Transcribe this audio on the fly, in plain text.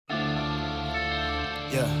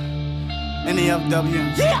Yeah.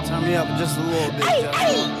 NEFW. Yeah. Turn me up just a little bit. Hey.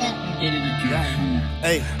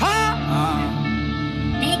 Hey.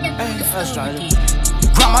 Let's try it.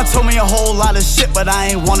 Grandma told me a whole lot of shit, but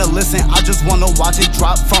I ain't wanna listen. I just wanna watch it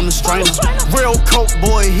drop from the strainer. Real coke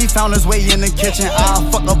boy, he found his way in the kitchen. I'll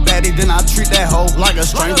fuck a baddie, then I treat that hoe like a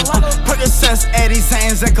stranger. Percocets, Eddie's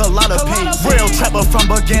hands, and a lot of pain. Real trapper from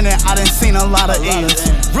beginning, I done seen a lot of ends.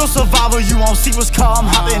 Real survivor, you won't see what's called, I'm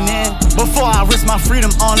hopping in. Before I risk my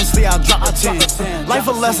freedom, honestly, I drop a 10. Life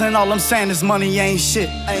a lesson, all I'm saying is money ain't shit.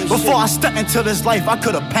 Before I stepped into this life, I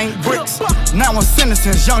could've paint bricks. Now in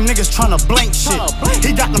sentences, young niggas tryna blank shit.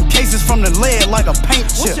 He got them cases from the lead like a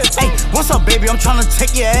paint chip. Hey, what's up, baby? I'm tryna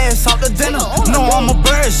take your ass out to dinner. No, I'm a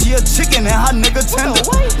bird, she a chicken and her nigga tender.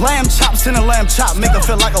 Lamb chops in a lamb chop, make her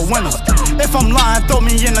feel like a winner. If I'm lying, throw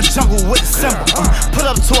me in the jungle with Simba. Put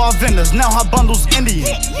up to our vendors, now her bundles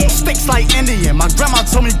Indian. Sticks like Indian, my grandma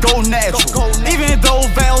told me go natural. Even though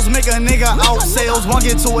Vals make a nigga out sales, one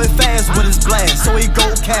get to it fast with his blast, so he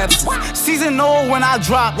go capsule. Season old when I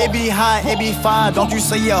drop, it be hot, it be fire. Don't you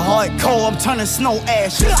say your heart cold, I'm turning snow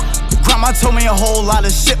ashes. Grandma told me a whole lot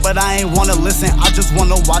of shit, but I ain't wanna listen. I just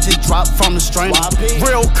wanna watch it drop from the strainer.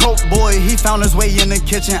 Real coke boy, he found his way in the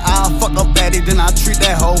kitchen. I'll fuck a baddie, then I treat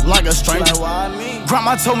that hoe like a stranger.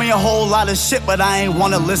 Grandma told me a whole lot of shit, but I ain't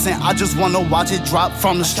wanna listen. I just wanna watch it drop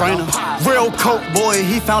from the strainer. Real coke boy,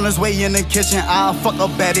 he found his way in the kitchen. I'll fuck a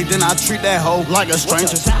baddie, then I treat that hoe like a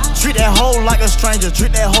stranger. Treat that hoe like a stranger,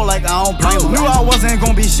 treat that hoe like I don't blame her. Knew I wasn't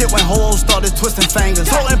gonna be shit when hoes started twisting fingers.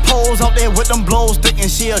 Holding poles out there with them blows, thinking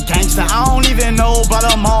she a gangster. I don't even know, but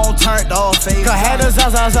I'm on turned off face. Cause had us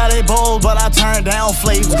outside they bowls, but I turned down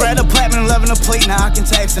flavors. Grab the platinum 11 a plate, now I can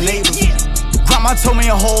tax the neighbors. Grandma told me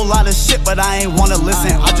a whole lot of shit, but I ain't wanna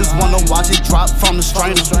listen. I just wanna watch it drop from the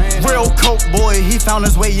strainer. Real coke boy, he found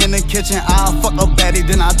his way in the kitchen. I'll fuck a baddie,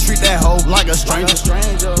 then I treat that hoe like a stranger. Like a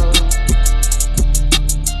stranger.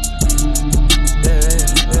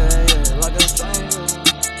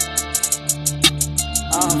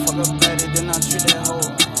 I'll fuck a baddie, then I treat that hoe